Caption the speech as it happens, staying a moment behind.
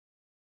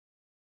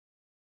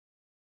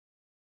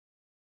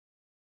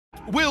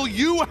will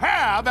you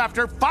have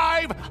after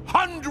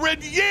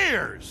 500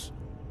 years?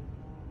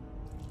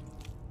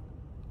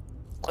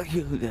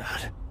 You,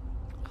 Dad.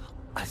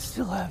 I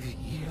still have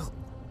you.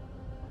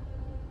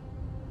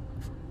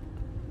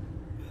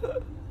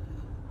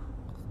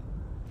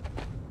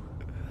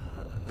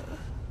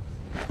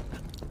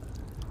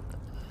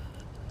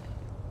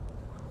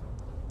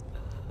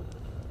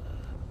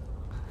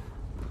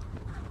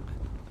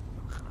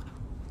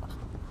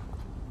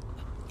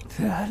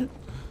 Dad?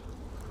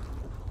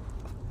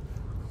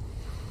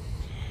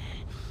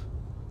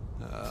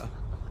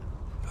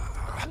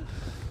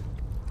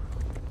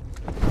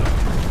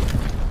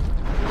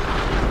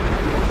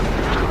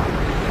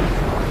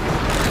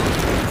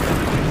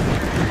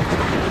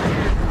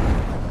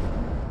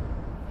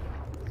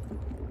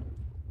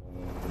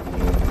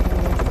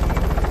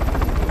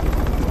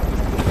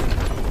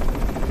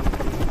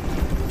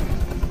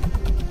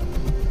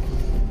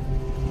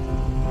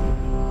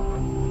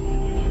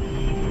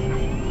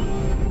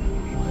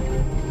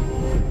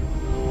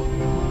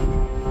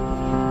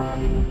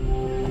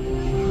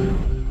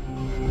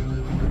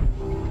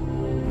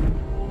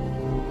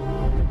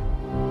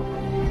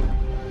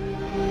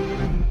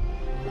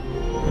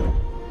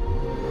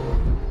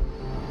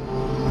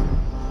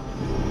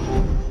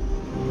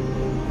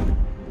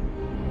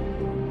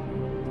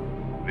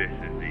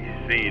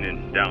 Scene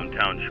in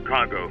downtown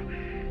Chicago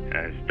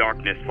as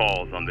darkness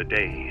falls on the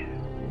day.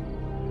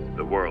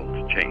 The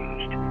world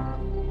changed.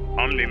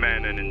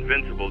 Omni-Man and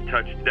Invincible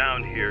touched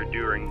down here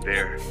during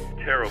their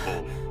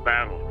terrible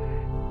battle.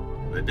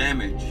 The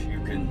damage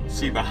you can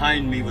see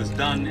behind me was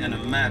done in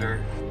a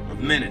matter of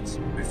minutes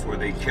before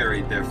they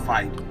carried their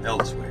fight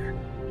elsewhere.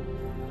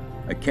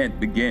 I can't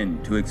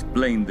begin to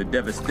explain the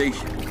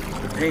devastation,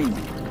 the pain,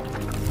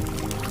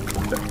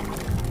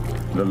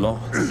 the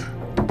loss.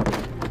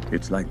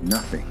 It's like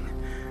nothing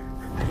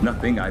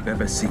I've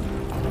ever seen.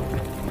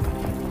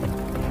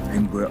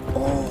 And we're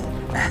all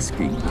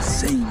asking the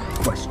same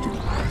question.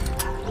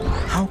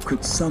 How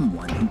could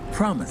someone who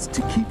promised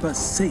to keep us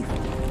safe,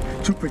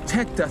 to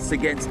protect us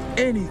against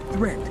any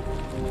threat,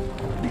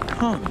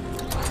 become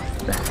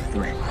that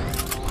threat?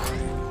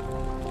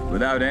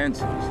 Without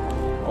answers,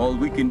 all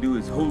we can do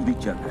is hold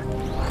each other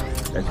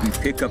as we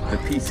pick up the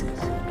pieces.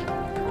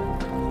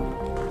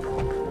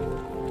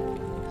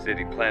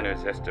 City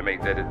planners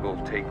estimate that it will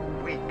take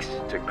weeks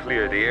to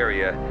clear the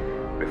area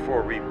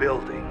before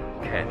rebuilding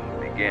can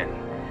begin.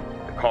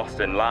 The cost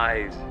in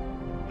lives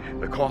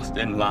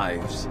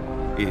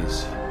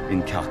is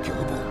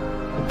incalculable.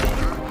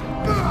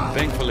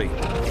 Thankfully,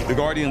 the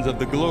Guardians of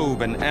the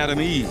Globe and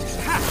Adam Eve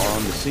are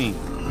on the scene.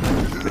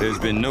 There's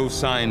been no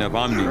sign of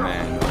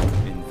Omni-Man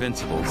or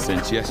Invincible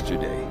since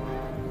yesterday.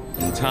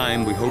 In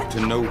time, we hope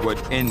to know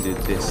what ended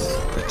this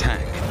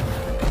attack.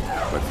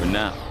 But for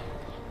now,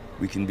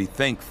 we can be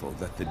thankful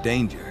that the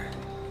danger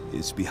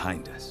is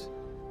behind us.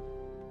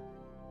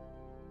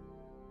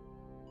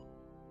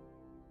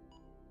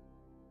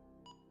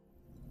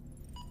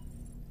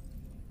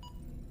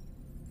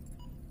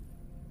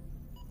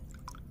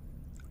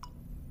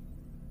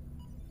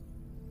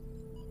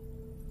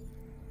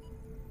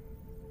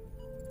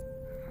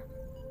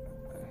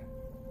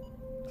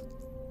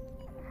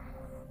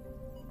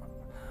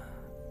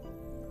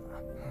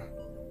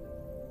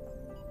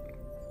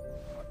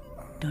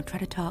 Don't try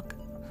to talk.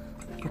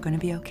 You're gonna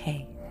be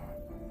okay.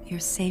 You're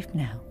safe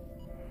now.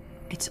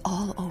 It's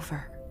all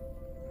over.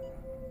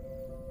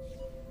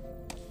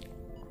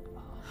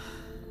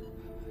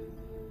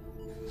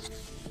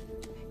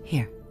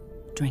 Here,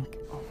 drink.